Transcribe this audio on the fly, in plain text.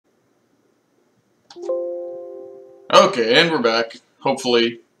Okay, and we're back.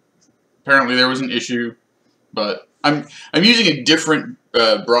 Hopefully, apparently there was an issue, but I'm using a different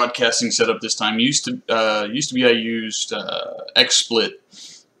broadcasting setup this time. Used to be I used XSplit,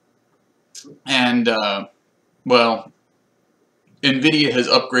 and well, NVIDIA has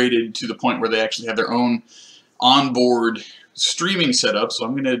upgraded to the point where they actually have their own onboard streaming setup. So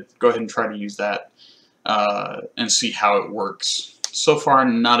I'm going to go ahead and try to use that and see how it works. So far,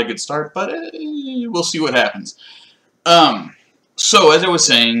 not a good start, but we'll see what happens. So as I was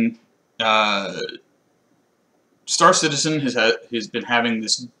saying, Star Citizen has been having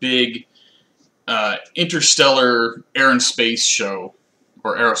this big interstellar air and space show,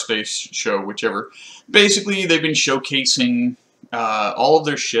 or aerospace show, whichever. Basically, they've been showcasing all of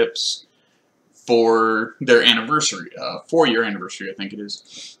their ships for their anniversary, 4-year anniversary, I think it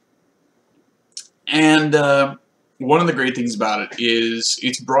is. And one of the great things about it is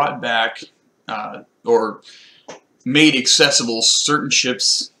it's brought back or made accessible certain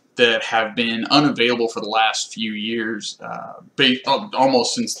ships that have been unavailable for the last few years,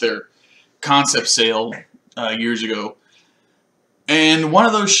 almost since their concept sale years ago. And one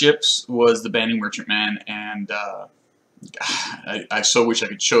of those ships was the Banu Merchantman, and I so wish I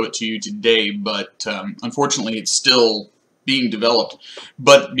could show it to you today, but unfortunately it's still being developed.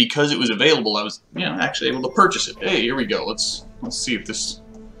 But because it was available, I was actually able to purchase it. Hey, here we go. Let's see if this.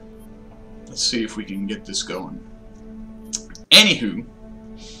 Let's see if we can get this going. Anywho,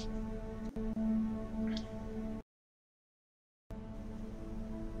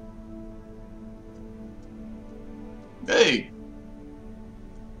 hey,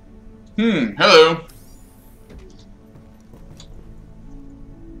 hello.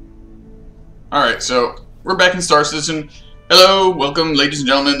 Alright, so we're back in Star Citizen. Hello, welcome, ladies and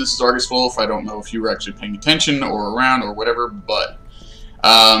gentlemen. This is Argus Wolf. I don't know if you were actually paying attention or around or whatever, but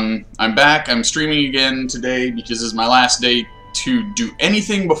I'm back. I'm streaming again today because this is my last day to do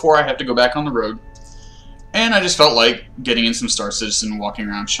anything before I have to go back on the road. And I just felt like getting in some Star Citizen, walking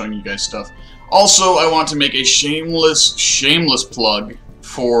around, showing you guys stuff. Also, I want to make a shameless plug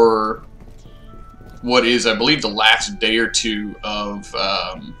for what is, I believe, the last day or two of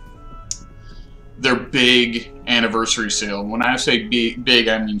their big anniversary sale. When I say big,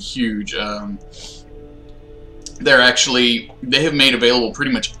 I mean huge. They have made available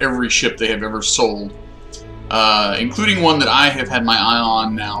pretty much every ship they have ever sold, including one that I have had my eye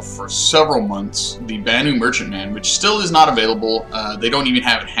on now for several months, the Banu Merchantman, which still is not available. They don't even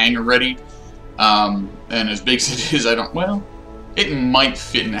have it hangar ready, and as big as it is, well, it might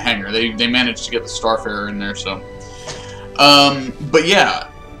fit in a hangar. They managed to get the Starfarer in there, so. But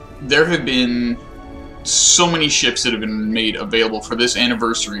yeah, there have been so many ships that have been made available for this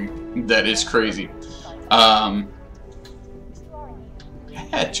anniversary that is crazy. Yeah,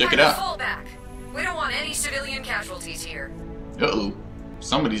 check it out. Fall back. We don't want any civilian casualties here. Uh-oh.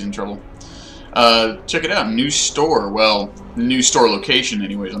 Somebody's in trouble. Check it out. New store. Well, new store location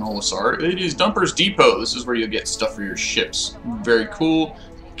anyways on Olisar. It is Dumper's Depot. This is where you'll get stuff for your ships. Very cool.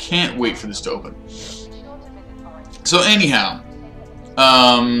 Can't wait for this to open. So anyhow,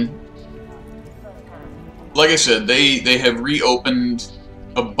 like I said, they have reopened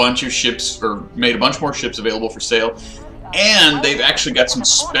a bunch of ships, or made a bunch more ships available for sale, and they've actually got some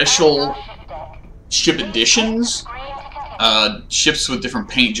special ship editions, ships with different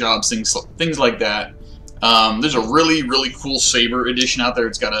paint jobs, things like that. There's a really cool Saber edition out there.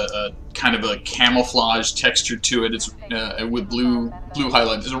 It's got a kind of a camouflage texture to it. It's with blue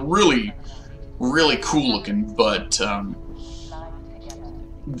highlights. It's a really cool looking, but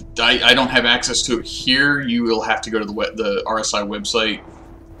I don't have access to it here. You will have to go to the RSI website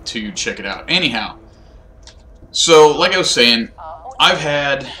to check it out. Anyhow, so like I was saying, I've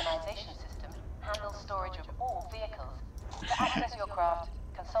had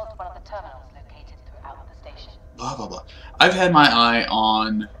blah blah blah. I've had my eye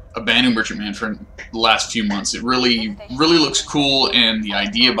on a Banu Merchantman for the last few months. It really looks cool, and the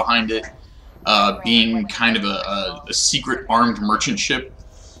idea behind it being kind of a secret armed merchant ship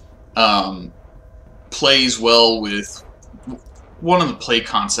plays well with one of the play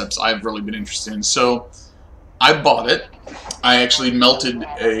concepts I've really been interested in. So I bought it. I actually melted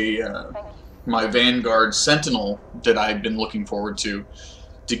my Vanguard Sentinel that I've been looking forward to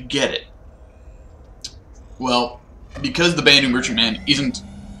get it. Well, because the Banu Merchantman isn't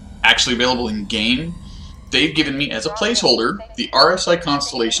actually available in game, they've given me as a placeholder the RSI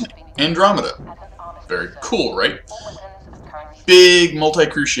Constellation Andromeda. Very cool, right? Big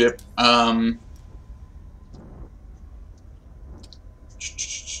multi-crew ship.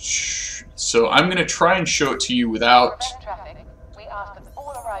 So I'm going to try and show it to you without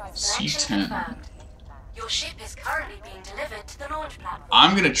C10. Your ship is currently being delivered to the launch platform.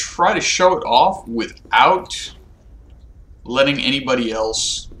 I'm going to try to show it off without letting anybody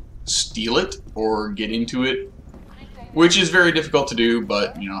else steal it or get into it, which is very difficult to do,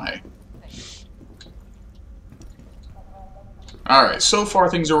 but, you know, hey. Alright, so far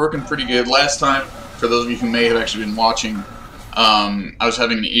things are working pretty good. Last time, for those of you who may have actually been watching, I was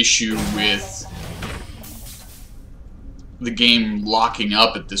having an issue with the game locking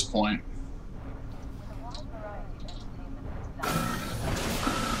up at this point.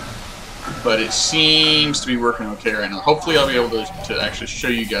 But it seems to be working okay right now. Hopefully I'll be able to actually show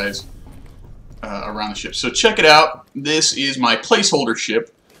you guys around the ship. So check it out. This is my placeholder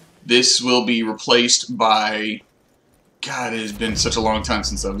ship. This will be replaced by... God, it has been such a long time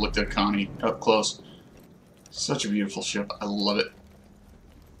since I've looked at Connie up close. Such a beautiful ship. I love it.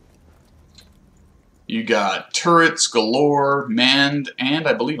 You got turrets galore, manned, and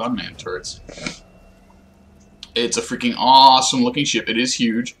I believe unmanned turrets. It's a freaking awesome looking ship. It is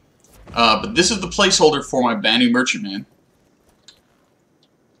huge. But this is the placeholder for my Banu Merchantman.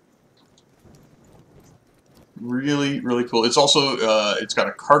 Really, really cool. It's also, it's got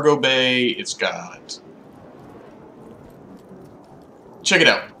a cargo bay. It's got... Check it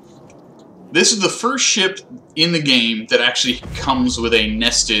out. This is the first ship in the game that actually comes with a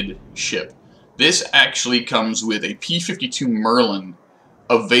nested ship. This actually comes with a P-52 Merlin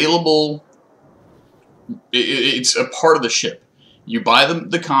available. It's a part of the ship. You buy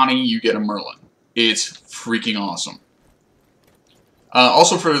the Connie, you get a Merlin. It's freaking awesome.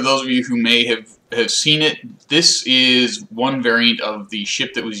 Also, for those of you who may have seen it, this is one variant of the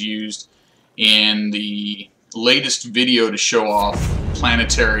ship that was used in the latest video to show off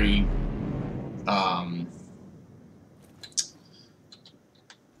planetary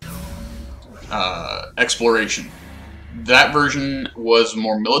exploration. That version was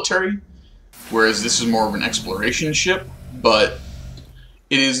more military, whereas this is more of an exploration ship, but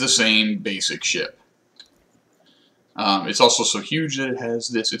it is the same basic ship. It's also so huge that it has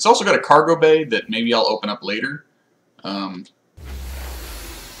this. It's also got a cargo bay that maybe I'll open up later.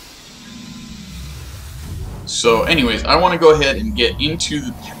 So anyways, I want to go ahead and get into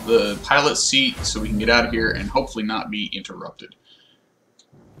the pilot seat so we can get out of here and hopefully not be interrupted.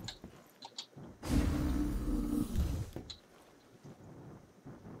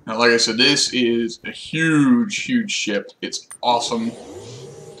 Now, like I said, this is a huge, huge ship. It's awesome.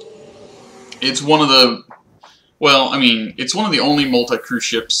 It's one of the... Well, I mean, it's one of the only multi-crew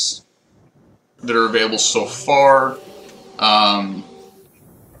ships that are available so far. I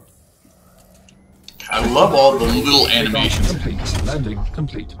love all the little animations. Complete. Landing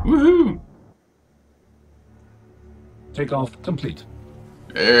complete. Woohoo! Takeoff complete.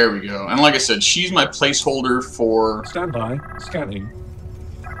 There we go. And like I said, she's my placeholder for... Standby. Scanning.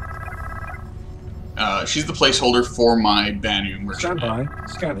 She's the placeholder for my Banu Merchantman. Standby.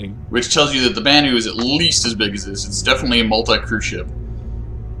 Scanning. Which tells you that the Banu is at least as big as this. It's definitely a multi-crew ship.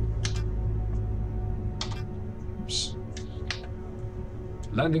 Oops.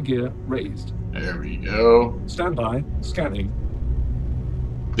 Landing gear raised. There we go. Standby. Scanning.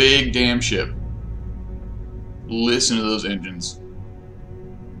 Big damn ship. Listen to those engines.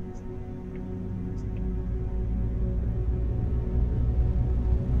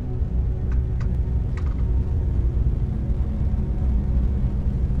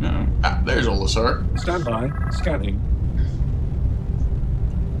 There's Olisar. Standby. Scanning.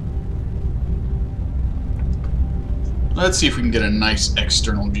 Let's see if we can get a nice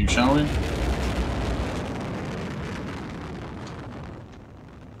external view, shall we?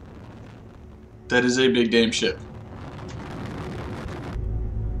 That is a big damn ship.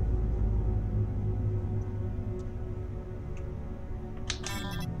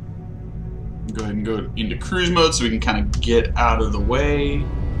 Go ahead and go into cruise mode so we can kind of get out of the way.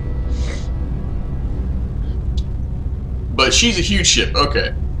 But she's a huge ship.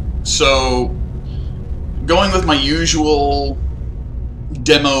 Okay. So, going with my usual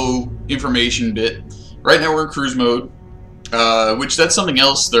demo information bit, right now we're in cruise mode, which that's something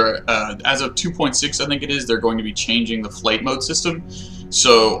else. They're, as of 2.6, I think it is, they're going to be changing the flight mode system.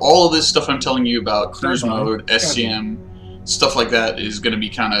 So all of this stuff I'm telling you about cruise mode, SCM, stuff like that is going to be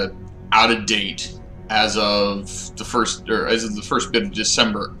kind of out of date as of the first bit of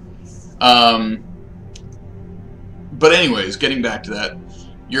December. But anyways, getting back to that,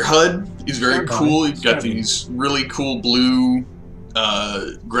 your HUD is very cool. You've got these really cool blue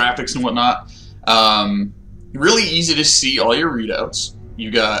graphics and whatnot. Really easy to see all your readouts. You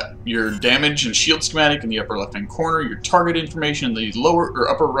got your damage and shield schematic in the upper left-hand corner, your target information in the lower or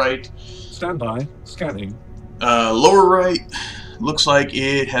upper right. Standby. Scanning. Lower right, looks like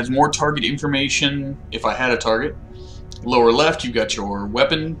it has more target information if I had a target. Lower left, you've got your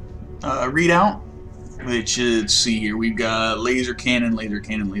weapon readout, which is, let's see here, we've got laser cannon, laser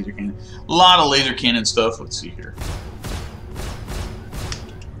cannon, laser cannon. A lot of laser cannon stuff. Let's see here.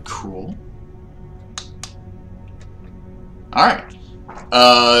 Cool. Alright.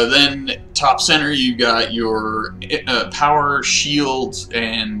 Then top center, you got your power, shields,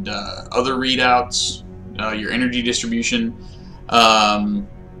 and other readouts, your energy distribution,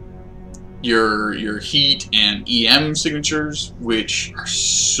 your heat and EM signatures, which are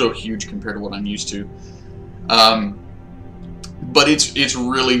so huge compared to what I'm used to. But it's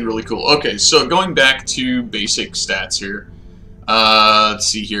really, really cool. Okay, so going back to basic stats here. Let's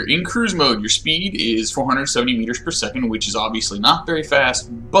see here. In cruise mode, your speed is 470 meters per second, which is obviously not very fast,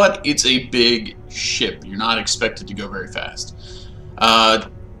 but it's a big ship. You're not expected to go very fast.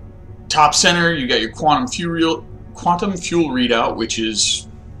 Top center, you got your quantum fuel readout, which is,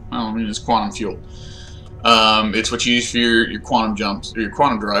 I don't know, it's quantum fuel. It's what you use for your quantum jumps, or your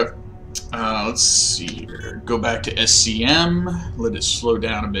quantum drive. Let's see here. Go back to SCM. Let it slow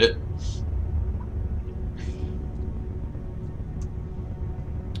down a bit.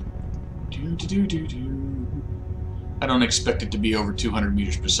 I don't expect it to be over 200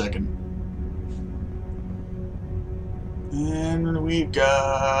 meters per second. And we've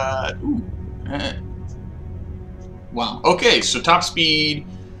got... wow. Okay, so top speed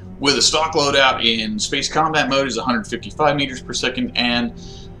with a stock loadout in space combat mode is 155 meters per second, and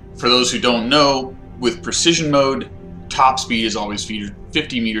for those who don't know, with precision mode, top speed is always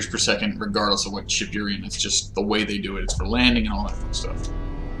 50 meters per second regardless of what ship you're in. It's just the way they do it. It's for landing and all that fun stuff.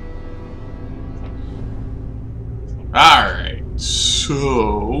 Alright,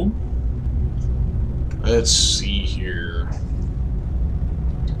 so let's see here.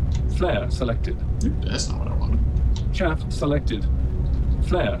 Flare selected. Ooh, that's not what I wanted. Chaff selected.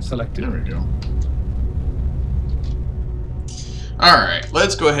 Flare selected. There we go. Alright,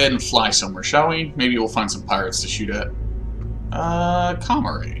 let's go ahead and fly somewhere, shall we? Maybe we'll find some pirates to shoot at.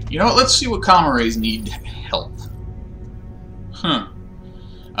 Comma ray. You know what, let's see what comma rays need help. Huh.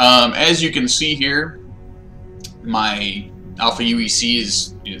 As you can see here, my Alpha UEC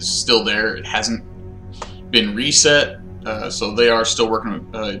is still there. It hasn't been reset, so they are still working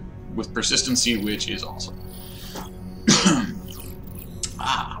with persistency, which is awesome.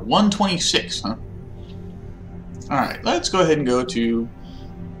 126, huh? Alright, let's go ahead and go to...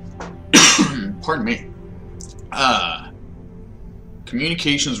 pardon me.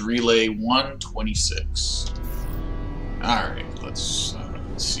 Communications Relay 126. Alright, let's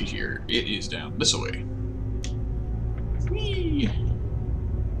see here. It is down this way. Whee!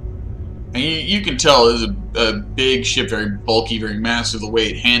 And you can tell it is a big ship, very bulky, very massive, the way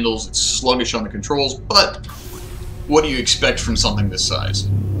it handles. It's sluggish on the controls, but what do you expect from something this size?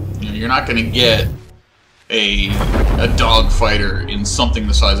 You know, you're not going to get a dogfighter in something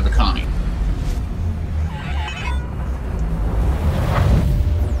the size of a Connie.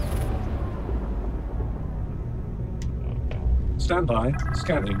 Standby,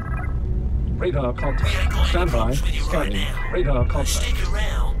 scanning. Radar contact. Standby, scanning. Radar contact. Stick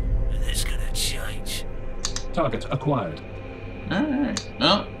around, and it's gonna change. Target acquired. Alright,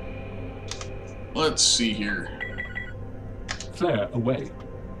 well, let's see here. Flare away.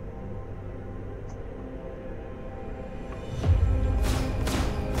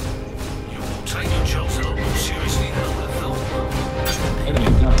 You will take your jobs a lot more seriously than I thought.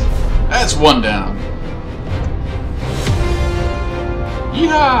 Enemy down. That's one down.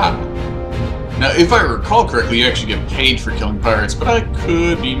 Yeah. Now, if I recall correctly, you actually get paid for killing pirates, but I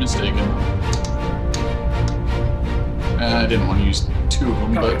could be mistaken. I didn't want to use two of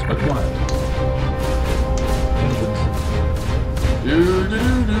them, but... Target acquired. Engines.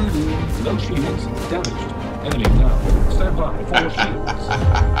 No shields damaged. Enemy down. Stand by for shields.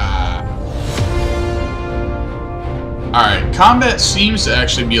 Alright, combat seems to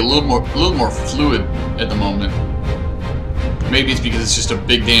actually be a little more fluid at the moment. Maybe it's because it's just a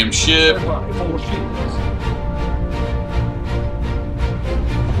big damn ship. Stand by for shields.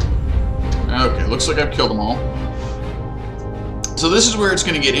 Okay, looks like I've killed them all. So this is where it's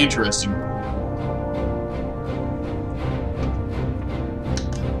going to get interesting.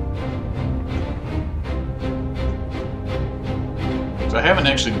 So I haven't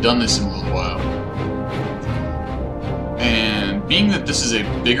actually done this in a little while. And being that this is a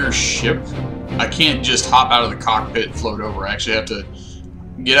bigger ship, I can't just hop out of the cockpit and float over. I actually have to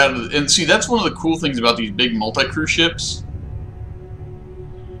get out of the... And see, that's one of the cool things about these big multi-crew ships.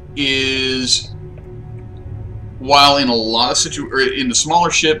 Is... While in a lot of in the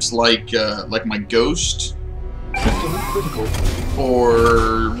smaller ships like my Ghost... System critical.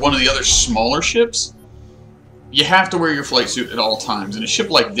 or one of the other smaller ships, you have to wear your flight suit at all times. In a ship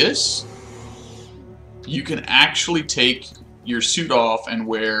like this, you can actually take your suit off and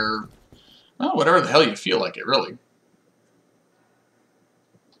wear, well, whatever the hell you feel like it, really.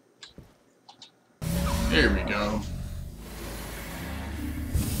 There we go.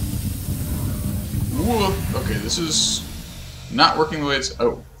 Whoa. Okay, this is not working the way it's...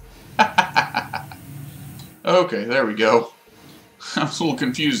 Oh. Okay, there we go. I was a little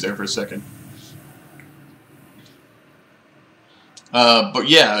confused there for a second. But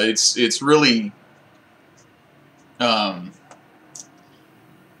yeah, it's really...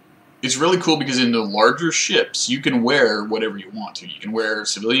 it's really cool because in the larger ships, you can wear whatever you want to. You can wear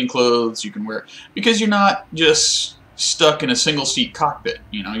civilian clothes, you can wear... Because you're not just stuck in a single-seat cockpit,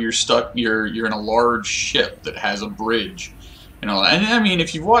 you know? You're stuck... You're in a large ship that has a bridge, you know? And, I mean,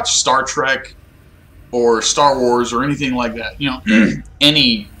 if you've watched Star Trek or Star Wars or anything like that, you know,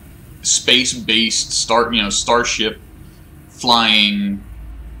 any space-based starship flying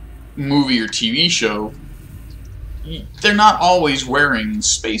movie or TV show, they're not always wearing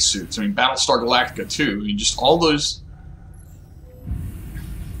spacesuits. I mean, Battlestar Galactica too. I mean, just all those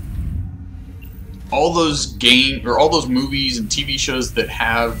movies and TV shows that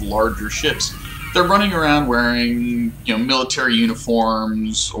have larger ships, they're running around wearing, you know, military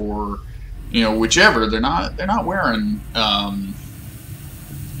uniforms or, you know, whichever. They're not wearing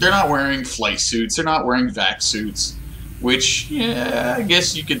flight suits. They're not wearing vac suits. Which, yeah, I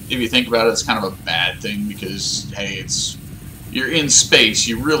guess you could, if you think about it, it's kind of a bad thing because, hey, you're in space.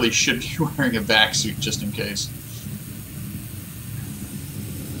 You really should be wearing a vac suit just in case.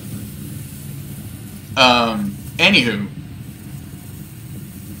 Anywho.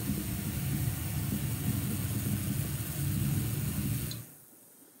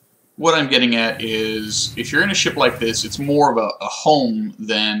 What I'm getting at is, if you're in a ship like this, it's more of a home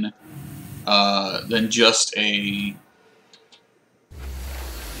than just a...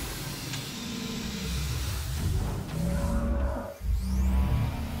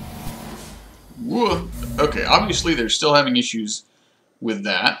 Whoa. Okay, obviously they're still having issues with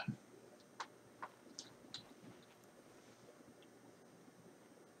that.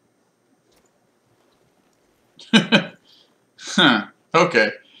 Huh.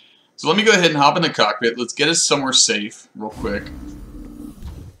 Okay. So let me go ahead and hop in the cockpit. Let's get us somewhere safe real quick.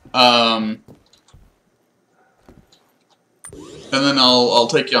 And then I'll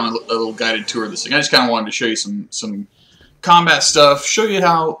take you on a little guided tour of this thing. I just kind of wanted to show you some combat stuff, show you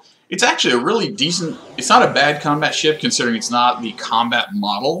how it's actually a really decent... It's not a bad combat ship, considering it's not the combat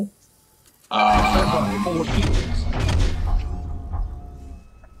model.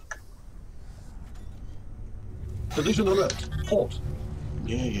 Collision alert. Port.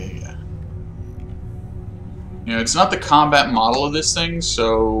 Yeah. You know, it's not the combat model of this thing,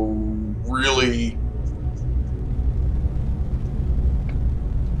 so really...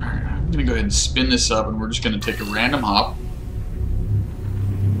 Alright, I'm gonna go ahead and spin this up, and we're just gonna take a random hop.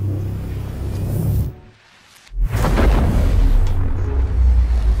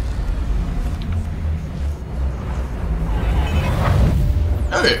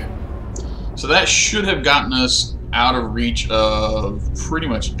 Okay, so that should have gotten us out of reach of pretty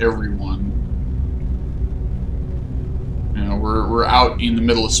much everyone. You know, we're out in the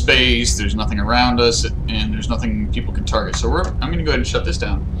middle of space, there's nothing around us, and there's nothing people can target. So I'm going to go ahead and shut this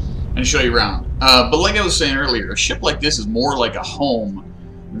down and show you around. But like I was saying earlier, a ship like this is more like a home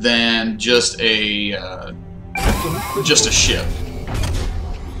than just a ship.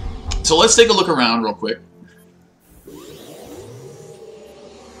 So let's take a look around real quick.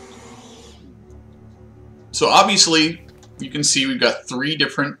 So obviously, you can see we've got 3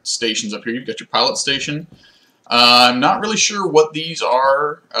 different stations up here. You've got your pilot station. I'm not really sure what these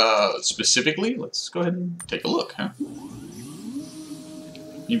are specifically. Let's go ahead and take a look. Huh?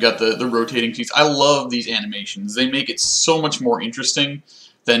 You've got the rotating seats. I love these animations. They make it so much more interesting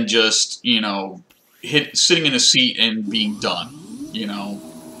than just, you know, sitting in a seat and being done, you know.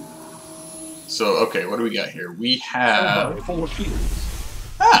 So, okay, what do we got here? We have...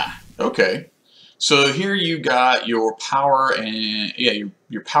 Ah, okay. So here you got your power and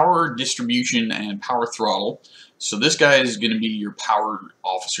your power distribution and power throttle. So this guy is going to be your power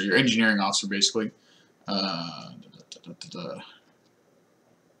officer, your engineering officer, basically. Let's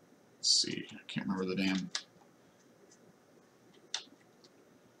see, I can't remember the damn.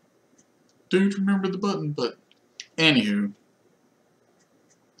 Don't remember the button, but anywho.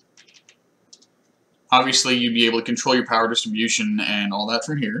 Obviously, you'd be able to control your power distribution and all that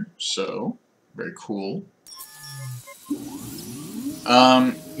from here. So. Very cool.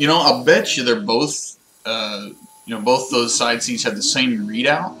 You know, I'll bet you they're both You know, both those side seats have the same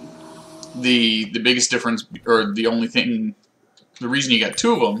readout. The biggest difference, or the only thing, the reason you got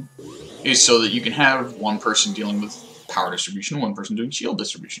two of them, is so that you can have one person dealing with power distribution, one person doing shield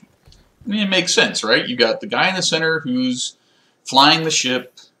distribution. I mean, it makes sense, right? You got the guy in the center who's flying the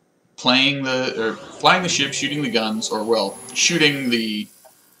ship, flying the ship, shooting the guns, or well, shooting the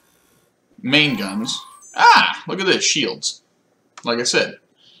main guns. Ah, look at this, shields. Like I said,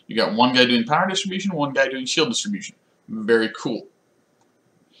 you got one guy doing power distribution, one guy doing shield distribution. Very cool.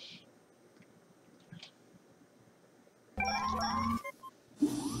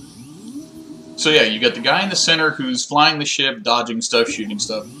 So yeah, you got the guy in the center who's flying the ship, dodging stuff, shooting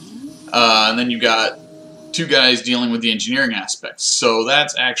stuff. And then you got two guys dealing with the engineering aspects. So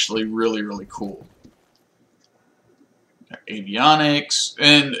that's actually really, really cool. Avionics,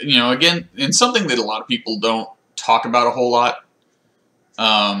 and you know, again, and something that a lot of people don't talk about a whole lot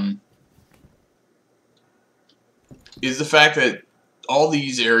is the fact that all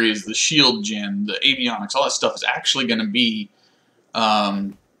these areas, the shield gen, the avionics, all that stuff is actually going to be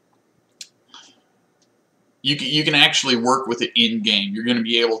you can actually work with it in game. You're going to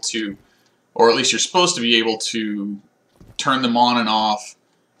be able to, or at least you're supposed to be able to, turn them on and off.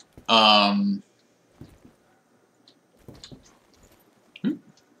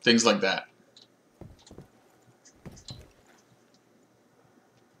 Things like that.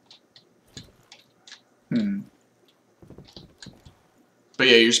 But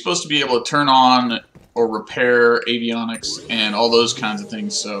yeah, you're supposed to be able to turn on or repair avionics and all those kinds of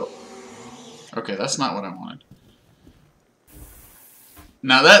things. So, okay, that's not what I wanted.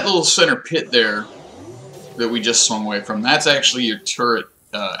 Now that little center pit there that we just swung away from, that's actually your turret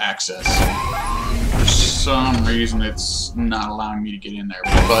access. For some reason, it's not allowing me to get in there.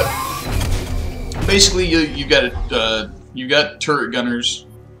 But basically, you got turret gunners.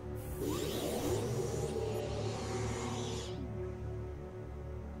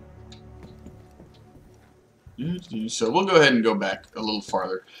 So we'll go ahead and go back a little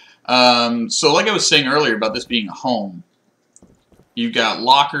farther. So like I was saying earlier about this being a home, you've got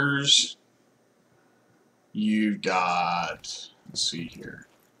lockers, you've got, let's see here,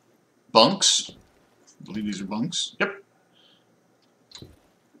 bunks. I believe these are bunks. Yep.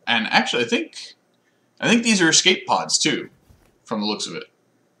 And actually, I think these are escape pods too, from the looks of it,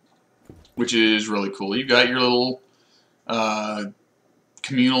 which is really cool. You've got your little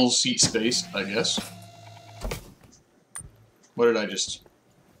communal seat space, I guess. What did I just...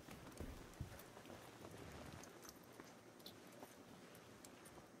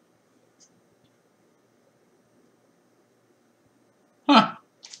 Huh.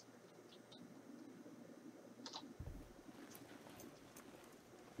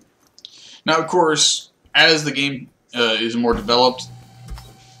 Now, of course, as the game is more developed...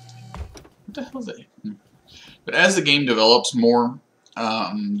 What the hell is that? But as the game develops more,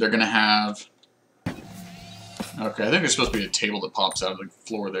 they're going to have... Okay, I think there's supposed to be a table that pops out of the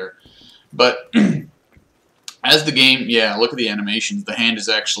floor there. But as the game, yeah, look at the animations. The hand is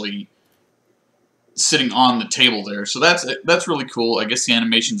actually sitting on the table there. So that's really cool. I guess the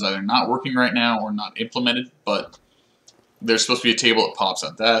animation's either not working right now or not implemented, but there's supposed to be a table that pops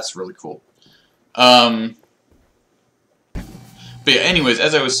out. That's really cool. But yeah, anyways,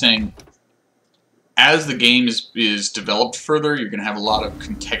 as I was saying, as the game is developed further, you're going to have a lot of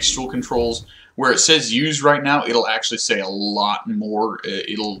contextual controls. Where it says use right now, it'll actually say a lot more.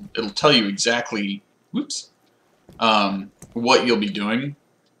 It'll tell you exactly, whoops, what you'll be doing.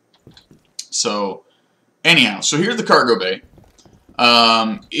 So, anyhow, so here's the cargo bay.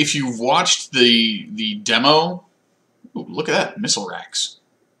 If you've watched the demo, ooh, look at that, missile racks.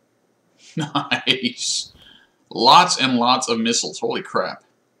 Nice. Lots and lots of missiles. Holy crap.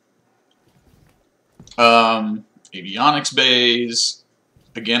 Avionics bays.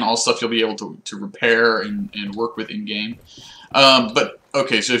 Again, all stuff you'll be able to repair and work with in-game. But,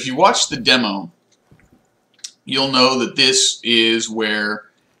 okay, so if you watch the demo, you'll know that this is where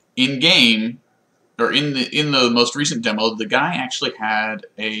in-game, or in the most recent demo, the guy actually had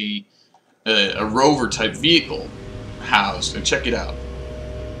a rover-type vehicle housed. And check it out.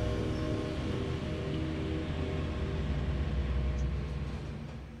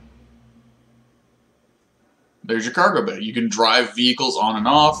 There's your cargo bay. You can drive vehicles on and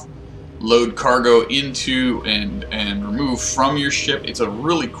off, load cargo into and remove from your ship. It's a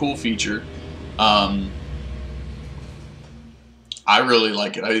really cool feature. I really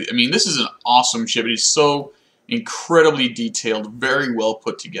like it. I mean, this is an awesome ship. It is so incredibly detailed, very well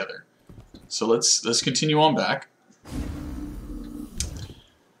put together. So let's continue on back.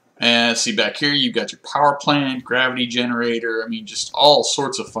 And see back here, you've got your power plant, gravity generator. I mean, just all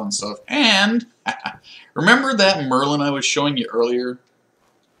sorts of fun stuff. And remember that Merlin I was showing you earlier?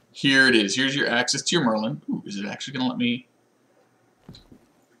 Here it is. Here's your access to your Merlin. Ooh, is it actually going to let me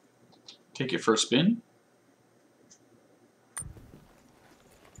take it for a spin?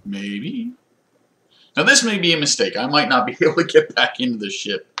 Maybe. Now this may be a mistake. I might not be able to get back into the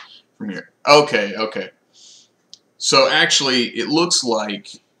ship from here. Okay, okay. So actually, it looks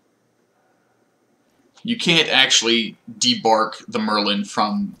like you can't actually debark the Merlin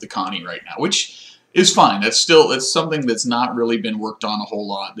from the Connie right now, which is fine. It's something that's not really been worked on a whole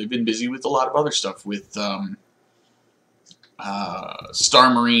lot. They've been busy with a lot of other stuff, with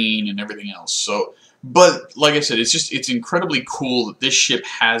Star Marine and everything else. So, but like I said, it's incredibly cool that this ship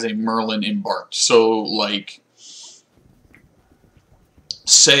has a Merlin embarked. So, like,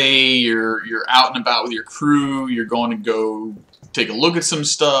 say you're out and about with your crew, you're going to go take a look at some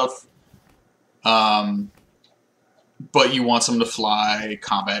stuff. But you want someone to fly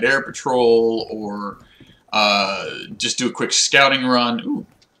combat air patrol or just do a quick scouting run. Ooh,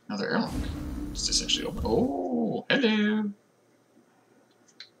 another airlock. Is this actually open? Oh, hello.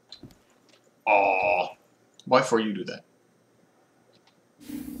 Aw, why for you do that?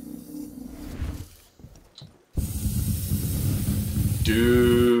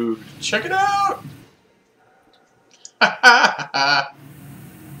 Dude, check it out! Ha ha ha!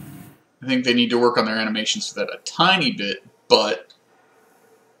 I think they need to work on their animations for that a tiny bit, but...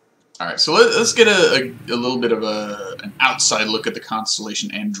 Alright, so let's get a little bit of an outside look at the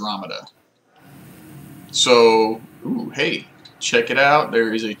constellation Andromeda. So, ooh, hey, check it out.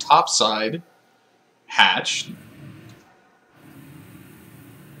 There is a topside hatch.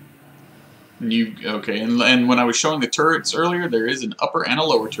 Okay, and when I was showing the turrets earlier, there is an upper and a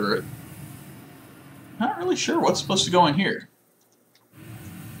lower turret. Not really sure what's supposed to go in here.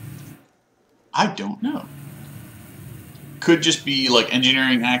 I don't know. Could just be like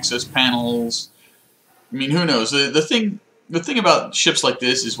engineering access panels. I mean, who knows? The thing about ships like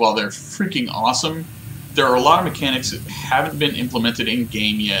this is, while they're freaking awesome, there are a lot of mechanics that haven't been implemented in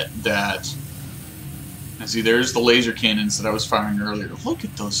game yet. That, and see, there's the laser cannons that I was firing earlier. Look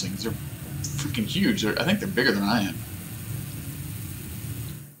at those things; they're freaking huge. I think they're bigger than I am.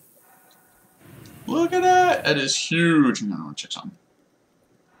 Look at that! That is huge. No, check something.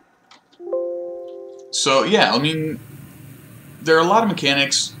 So yeah, I mean, there are a lot of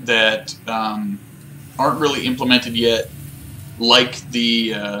mechanics that aren't really implemented yet, like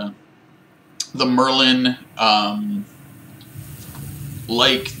the Merlin,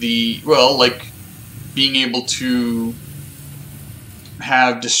 like being able to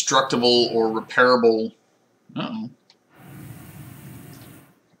have destructible or repairable.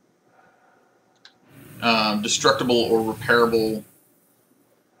 Destructible or repairable.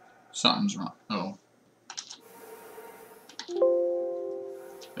 Something's wrong. Oh.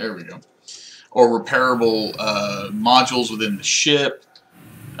 There we go. Or repairable modules within the ship.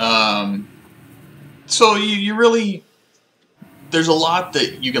 So you really, there's a lot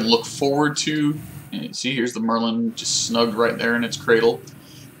that you can look forward to. And see, here's the Merlin just snugged right there in its cradle.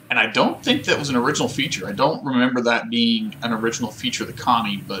 And I don't think that was an original feature. I don't remember that being an original feature of the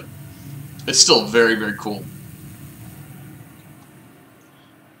Connie, but it's still very, very cool.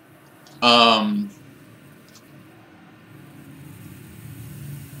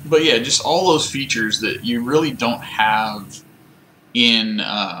 But yeah, just all those features that you really don't have in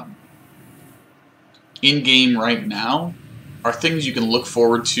game right now are things you can look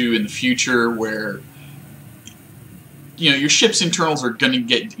forward to in the future, where your ship's internals are going to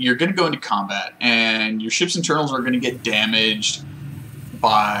get, you're going to go into combat, and your ship's internals are going to get damaged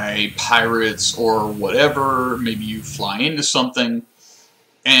by pirates or whatever. Maybe you fly into something,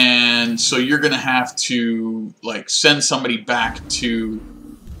 and so you're going to have to like send somebody back to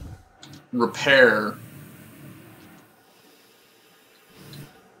repair.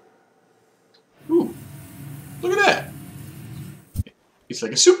 Ooh, look at that. It's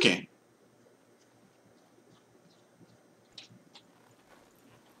like a soup can.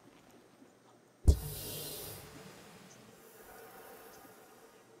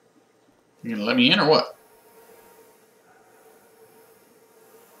 You gonna let me in or what?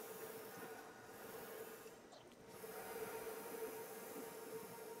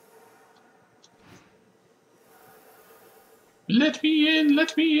 Let me in,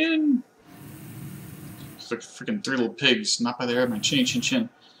 let me in. It's like freaking three little pigs, not by the hair of my chinny chin chin.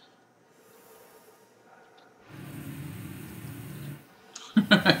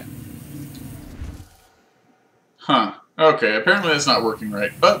 Huh. Okay, apparently that's not working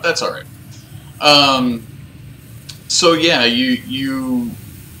right, but that's alright. So yeah, you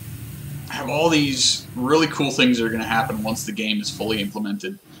have all these really cool things that are going to happen once the game is fully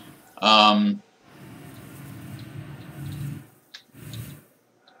implemented. Well,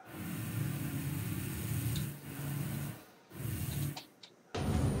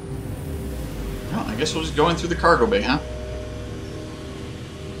 I guess we'll just go in through the cargo bay, huh?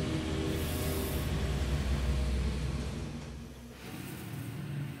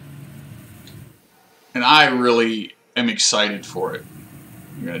 And I really am excited for it.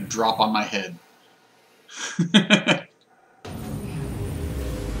 I'm going to drop on my head.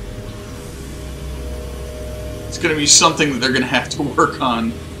 It's going to be something that they're going to have to work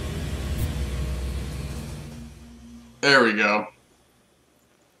on. There we go.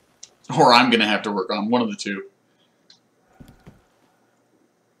 Or I'm going to have to work on one of the two.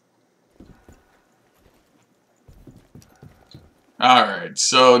 Alright,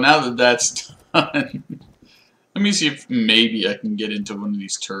 so now that that's done, let me see if maybe I can get into one of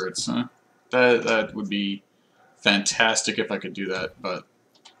these turrets, huh? That would be fantastic if I could do that, but...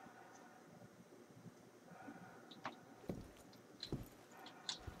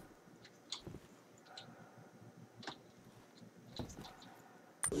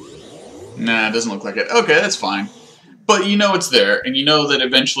 Nah, it doesn't look like it. Okay, that's fine. But you know it's there, and you know that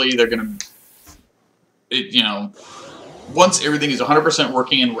eventually they're gonna... you know... Once everything is 100%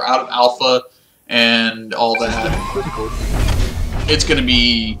 working and we're out of alpha and all that, it's going to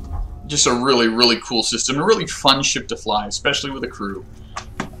be just a really, really cool system. A really fun ship to fly, especially with a crew.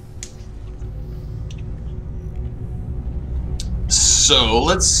 So,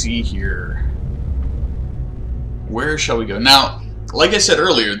 let's see here. Where shall we go? Now, like I said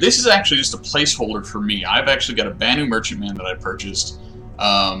earlier, this is actually just a placeholder for me. I've actually got a Banu Merchantman that I purchased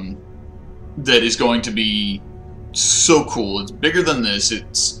that is going to be so cool. It's bigger than this.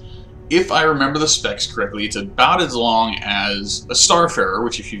 It's, if I remember the specs correctly, it's about as long as a Starfarer,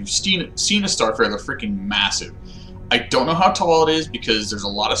 which if you've seen a Starfarer, they're freaking massive. I don't know how tall it is because there's a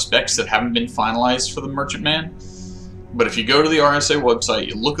lot of specs that haven't been finalized for the Merchantman. But if you go to the RSA website,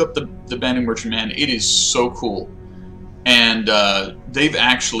 you look up the Banu Merchantman, it is so cool. And they have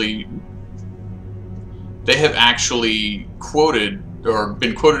actually quoted, or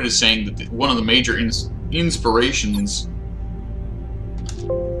been quoted as saying that one of the major inspirations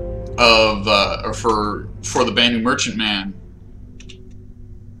of or for the Banu Merchantman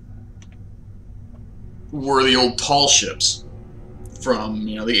were the old tall ships from,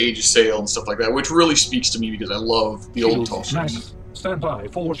 you know, the Age of Sail and stuff like that, which really speaks to me because I love the old tall ships. Nice. Stand by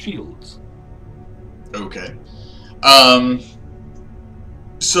for shields. Okay.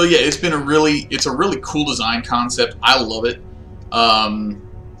 So yeah, it's a really cool design concept. I love it.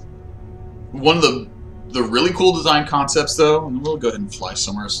 One of the really cool design concepts, though, and we'll go ahead and fly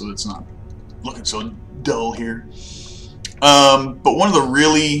somewhere so it's not looking so dull here. But one of the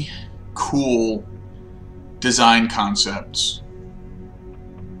really cool design concepts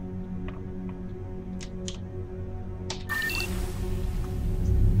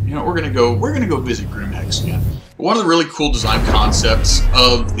you know, we're gonna go visit Grimhex again. But one of the really cool design concepts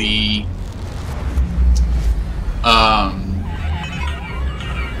of the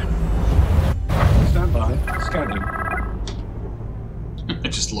Stand by. Scanning. I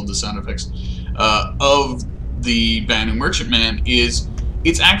just love the sound effects of the Banu Merchantman is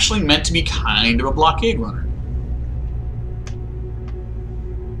it's actually meant to be kind of a blockade runner.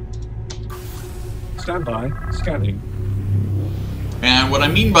 Stand by. Scanning. And what I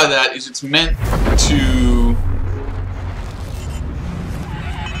mean by that is it's meant to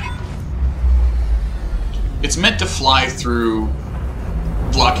fly through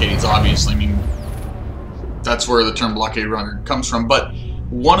blockades, obviously. I mean, that's where the term blockade runner comes from. But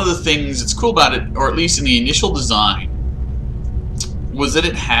one of the things that's cool about it, or at least in the initial design, was that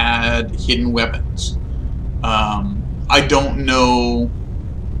it had hidden weapons. I don't know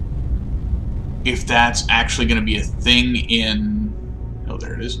if that's actually going to be a thing in... Oh,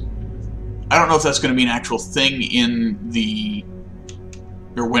 there it is. I don't know if that's going to be an actual thing in the...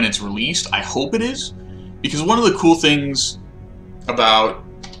 or when it's released. I hope it is. Because one of the cool things about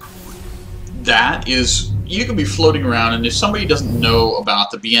that is you can be floating around, and if somebody doesn't know about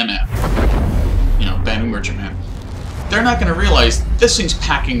the BMF, you know, Banu Merchantman, they're not going to realize this thing's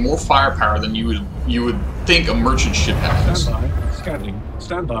packing more firepower than you would think a merchant ship has. Stand by. Scanning.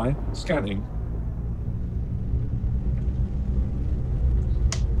 Stand by. Scanning.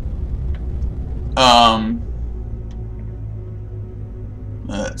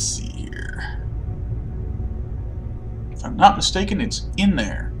 Let's see here. If I'm not mistaken, it's in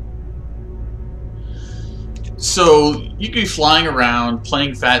there. So you could be flying around,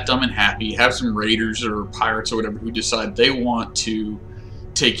 playing fat, dumb, and happy, have some raiders or pirates or whatever who decide they want to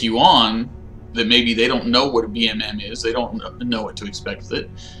take you on, that maybe they don't know what a BMM is, they don't know what to expect with it.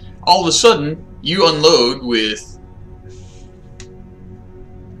 All of a sudden, you unload with,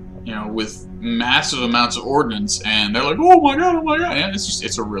 you know, with massive amounts of ordnance, and they're like, oh my god, and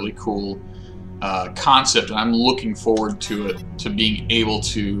it's a really cool concept, and I'm looking forward to it, to being able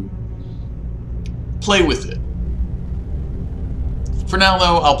to play with it. For now,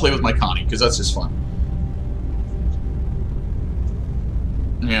 though, I'll play with my Connie, because that's just fun.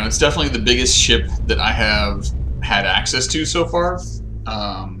 You know, it's definitely the biggest ship that I have had access to so far.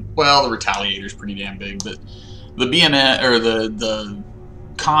 Well, the Retaliator's pretty damn big, but the BMM, or the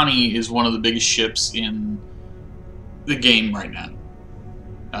Connie is one of the biggest ships in the game right now.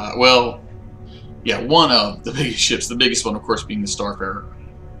 Well, yeah, one of the biggest ships. The biggest one, of course, being the Starfarer.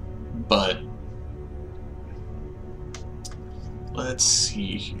 But let's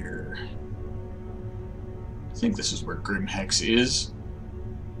see here. I think this is where Grim Hex is.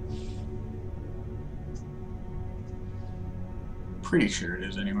 Pretty sure it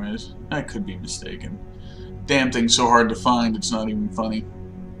is, anyways. I could be mistaken. Damn thing's so hard to find, it's not even funny.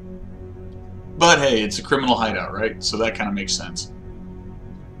 But hey, it's a criminal hideout, right? So that kind of makes sense.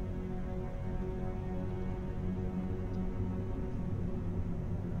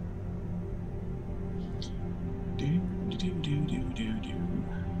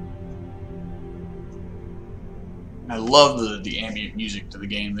 I love the ambient music to the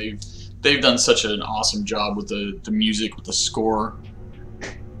game. They've done such an awesome job with the music, with the score.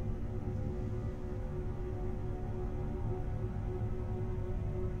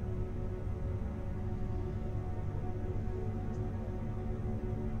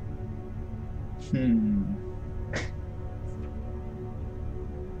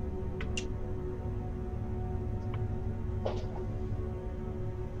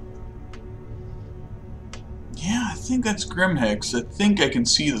 Yeah, I think that's Grim Hex. I think I can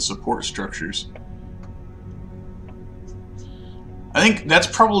see the support structures. I think that's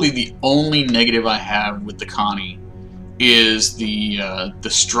probably the only negative I have with the Connie, is the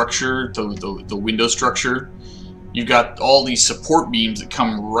structure, the window structure. You've got all these support beams that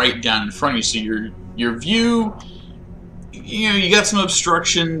come right down in front of you, so your view, you know, you got some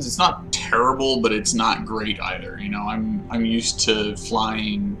obstructions. It's not terrible, but it's not great either. You know, I'm used to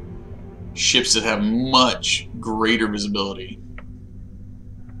flying ships that have much greater visibility.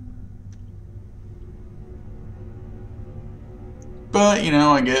 But, you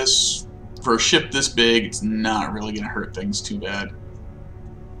know, I guess for a ship this big, it's not really going to hurt things too bad.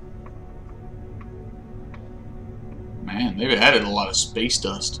 Man, they've added a lot of space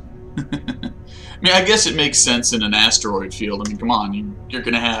dust. I mean, I guess it makes sense in an asteroid field. I mean, come on, you're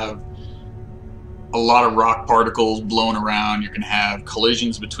going to have a lot of rock particles blown around. You're going to have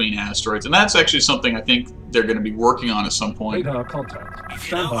collisions between asteroids, and that's actually something I think they're going to be working on at some point. Radar contact.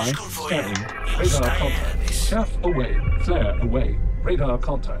 Stand by. Scanning. Radar contact. Chaff away. Flare away. Radar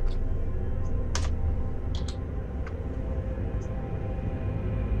contact.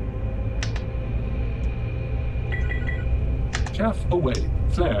 Chaff away.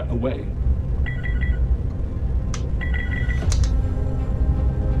 Flare away.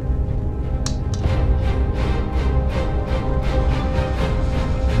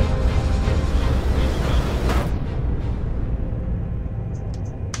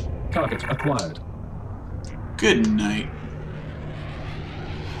 Target acquired. Good night.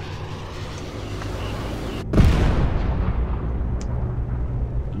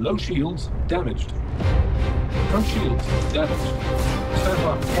 Low shields damaged. Front shields damaged. Stand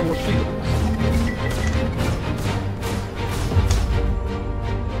by for shields.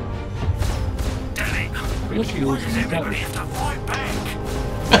 Damn it! Rear shields Why does everybody damaged. have to fight back?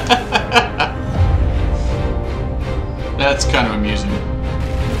 That's kind of amusing.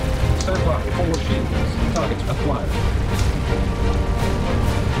 Stand by for shields. Target acquired.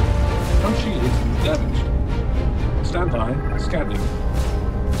 Front shields damaged. Stand by. Scanning.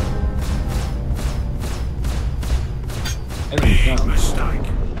 Enemy Big down. mistake.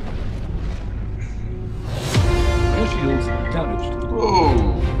 Rear shields damaged.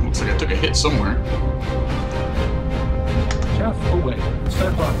 Whoa, looks like I took a hit somewhere. Chaff away.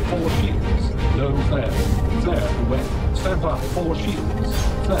 Stand by for shields. Low flare. Flare away. Stand by for shields.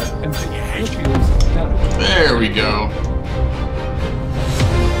 Flare empty. Rear shields damaged. There we go.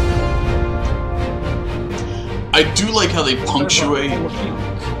 I do like how they punctuate. Stand by for shields.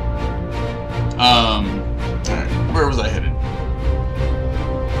 Alright, where was I headed?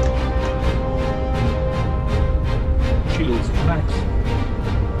 Shields max.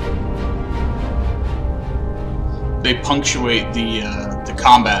 They punctuate the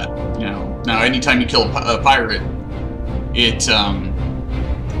combat. You know, now anytime you kill a pirate, it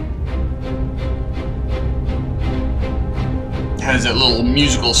has that little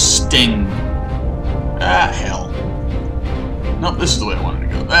musical sting. Ah, hell. Nope, this is the way I wanted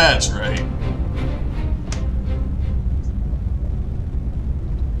to go. That's right.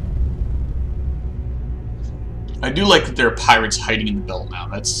 I do like that there are pirates hiding in the belt now.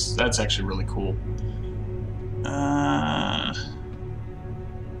 That's actually really cool.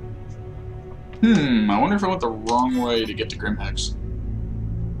 I wonder if I went the wrong way to get to Grimhex.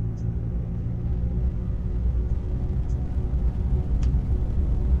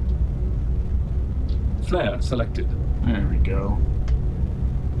 Flare selected. There we go.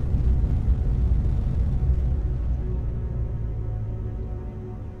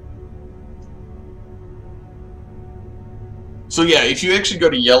 So yeah, if you actually go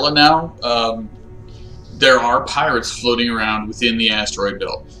to Yela now, there are pirates floating around within the asteroid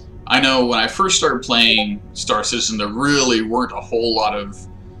belt. I know when I first started playing Star Citizen, there really weren't a whole lot of,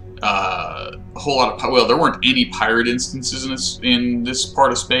 well, there weren't any pirate instances in this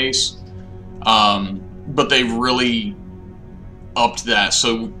part of space, but they've really upped that.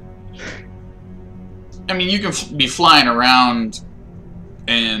 So, I mean, you can be flying around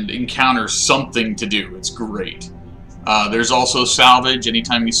and encounter something to do. It's great. There's also salvage.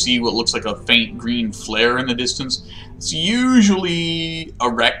 Anytime you see what looks like a faint green flare in the distance, it's usually a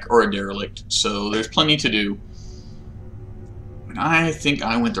wreck or a derelict, so there's plenty to do. And I think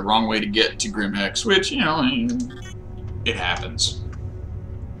I went the wrong way to get to Grimhex, which, you know, it happens.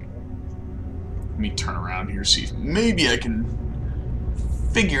 Let me turn around here, see if maybe I can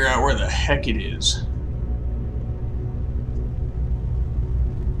figure out where the heck it is.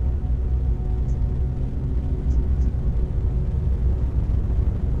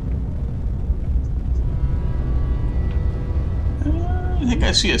 I think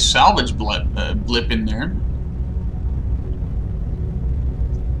I see a salvage blip in there.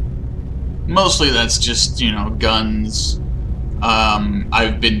 Mostly that's just, you know, guns.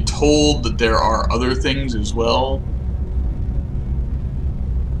 I've been told that there are other things as well.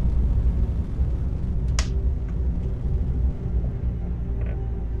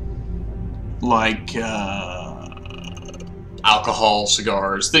 Like alcohol,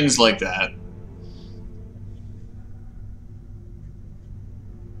 cigars, things like that.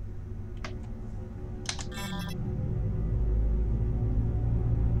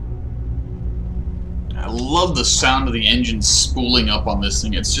 I love the sound of the engine spooling up on this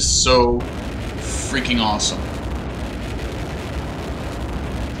thing. It's just so freaking awesome.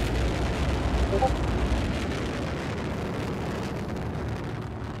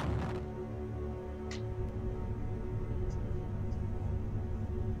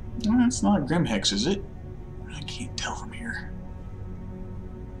 Well, it's not Grimhex, is it? I can't tell from here.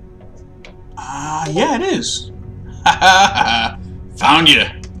 Yeah, it is. Found you.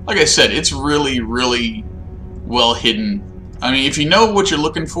 Like I said, it's really, really well hidden. I mean, if you know what you're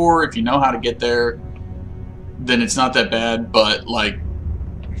looking for, if you know how to get there, then it's not that bad, but, like,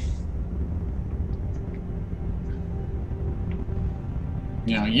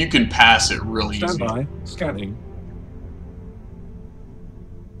 you know, you can pass it really easy. Stand by. Scanning.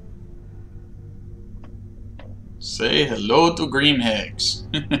 Say hello to Grimhex.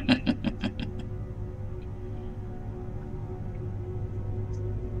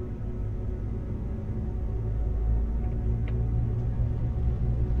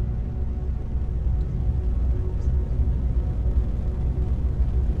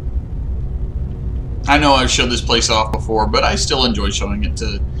 I know I've showed this place off before, but I still enjoy showing it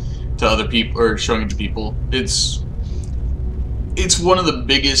to other people, or showing it to people. It's one of the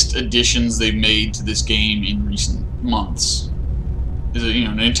biggest additions they've made to this game in recent months. Is, you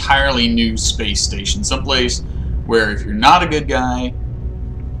know, an entirely new space station, someplace where if you're not a good guy,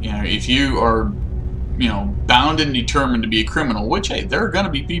 you know, if you are, you know, bound and determined to be a criminal, which, hey, there are going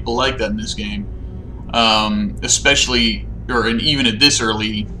to be people like that in this game, especially, or even at this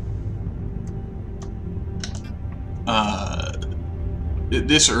early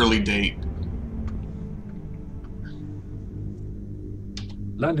date.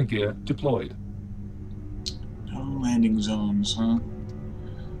 Landing gear deployed. No landing zones, huh?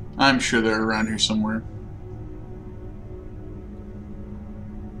 I'm sure they're around here somewhere.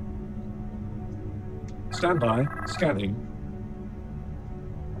 Stand by. Scanning.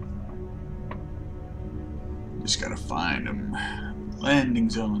 Just gotta find them. Landing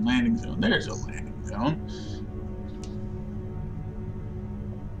zone, landing zone. There's a landing zone.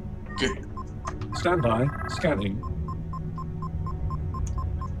 Good. Stand by. Scanning.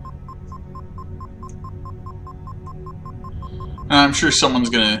 I'm sure someone's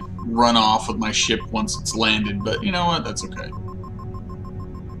gonna run off with my ship once it's landed, but you know what? That's okay.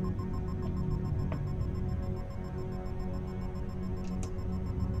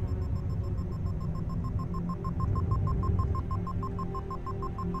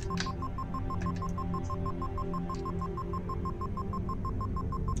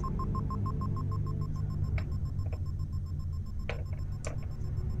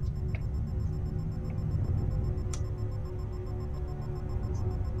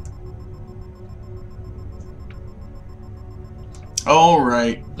 All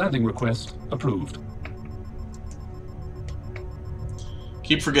right. Landing request approved.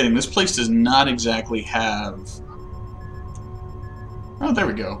 Keep forgetting, this place does not exactly have... Oh, there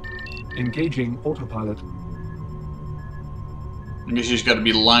we go. Engaging autopilot. I guess you just got to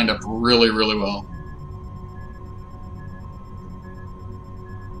be lined up really, really well.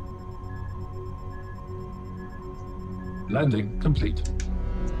 Landing complete.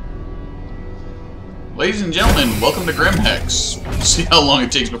 Ladies and gentlemen, welcome to Grimhex. See how long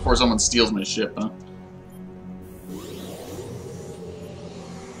it takes before someone steals my ship, huh?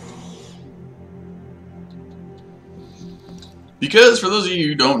 Because, for those of you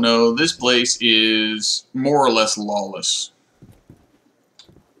who don't know, this place is more or less lawless.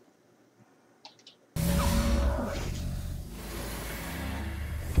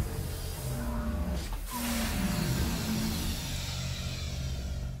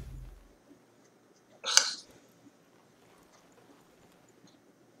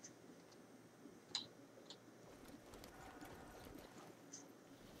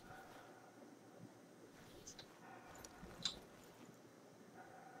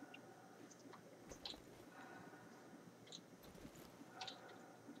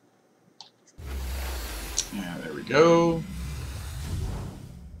 Yeah, there we go.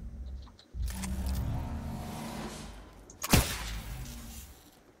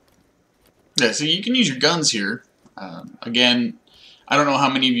 Yeah, so you can use your guns here. Again, I don't know how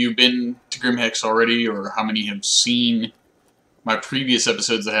many of you have been to Grimhex already, or how many have seen my previous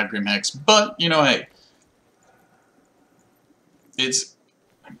episodes that have Grimhex, but, you know, hey, it's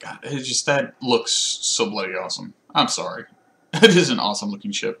just, that looks so bloody awesome. I'm sorry. It is an awesome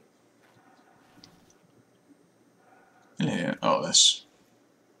looking ship. Yeah, oh, that's...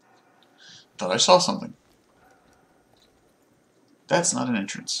 Thought I saw something. That's not an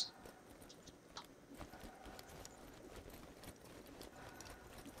entrance.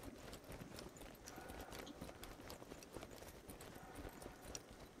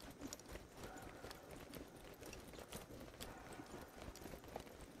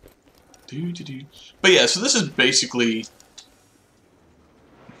 But yeah, so this is basically...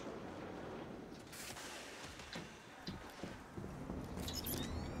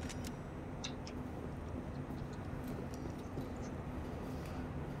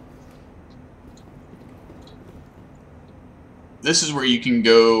 This is where you can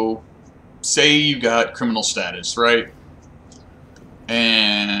go, say you got criminal status, right?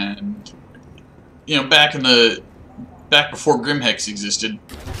 And, you know, back before Grimhex existed,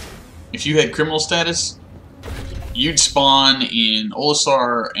 if you had criminal status, you'd spawn in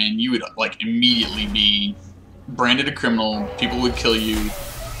Olisar and you would, like, immediately be branded a criminal, people would kill you.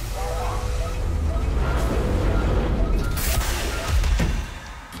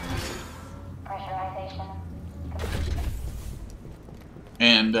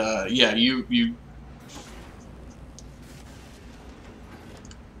 And, yeah, you'd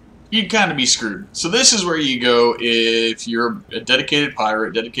kind of be screwed. So this is where you go if you're a dedicated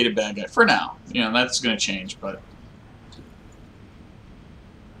pirate, dedicated bad guy. For now. You know, that's going to change, but...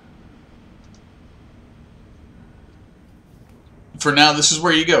 For now, this is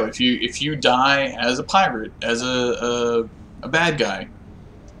where you go. If you die as a pirate, as a bad guy,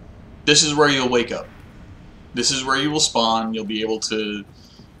 this is where you'll wake up. This is where you will spawn. You'll be able to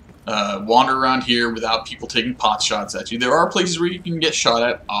wander around here without people taking pot shots at you. There are places where you can get shot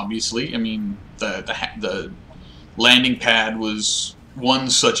at, obviously. I mean, the landing pad was one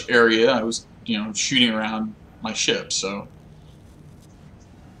such area. I was, you know, shooting around my ship, so...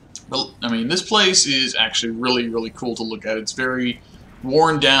 But, I mean, this place is actually really, really cool to look at. It's very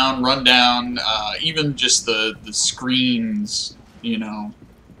worn down, run down, even just the screens, you know...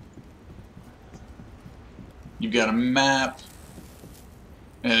 You've got a map.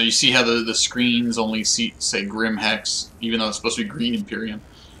 You see how the screens only say Grimhex, even though it's supposed to be Green Imperium.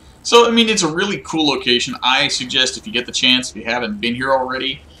 So, I mean, it's a really cool location. I suggest if you get the chance, if you haven't been here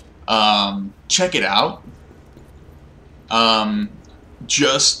already, check it out.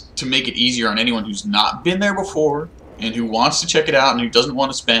 Just to make it easier on anyone who's not been there before and who wants to check it out and who doesn't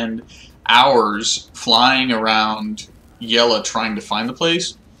want to spend hours flying around Yela trying to find the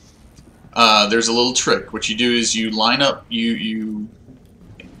place. There's a little trick. What you do is you line up, you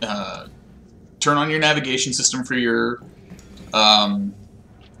turn on your navigation system for your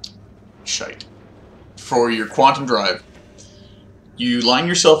for your quantum drive. You line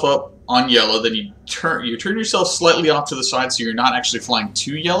yourself up on Yela, then you turn yourself slightly off to the side so you're not actually flying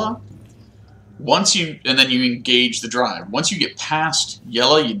to Yela. And then you engage the drive. Once you get past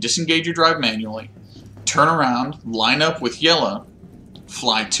Yela, you disengage your drive manually, turn around, line up with Yela,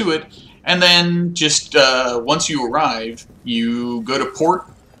 fly to it, And then just once you arrive, you go to port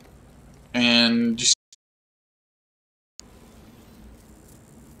and just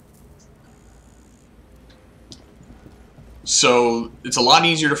so it's a lot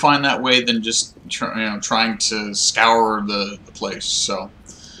easier to find that way than just trying to scour the place. So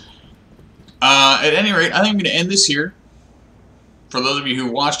at any rate, I think I'm going to end this here. For those of you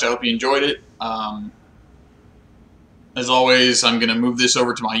who watched, I hope you enjoyed it. As always, I'm going to move this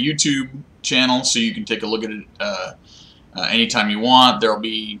over to my YouTube channel so you can take a look at it anytime you want. There'll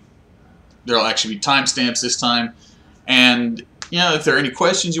actually be timestamps this time. And if there are any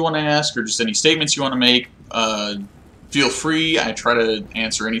questions you want to ask or just any statements you want to make, feel free. I try to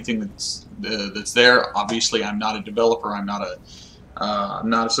answer anything that's there. Obviously, I'm not a developer. I'm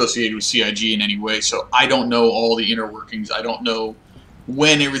not associated with CIG in any way, so I don't know all the inner workings. I don't know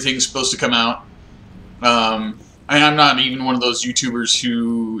when everything's supposed to come out. And I'm not even one of those YouTubers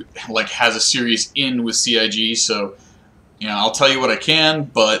who has a serious in with CIG. So, I'll tell you what I can,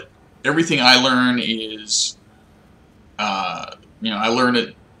 but everything I learn is, I learn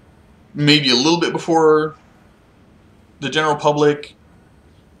it maybe a little bit before the general public,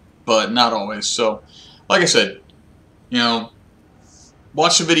 but not always. So, like I said,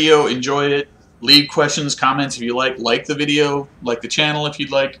 watch the video, enjoy it, leave questions, comments if you like the video, like the channel if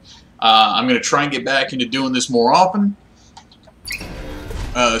you'd like. I'm going to try and get back into doing this more often,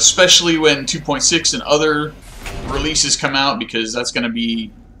 especially when 2.6 and other releases come out, because that's going to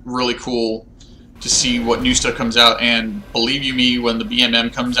be really cool to see what new stuff comes out. And believe you me, when the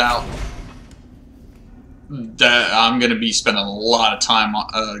BMM comes out, that I'm going to be spending a lot of time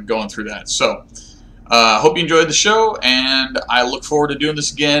going through that. So, hope you enjoyed the show, and I look forward to doing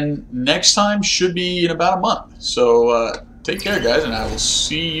this again next time. Should be in about a month. So, take care, guys, and I will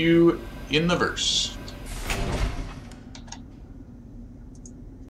see you in the verse.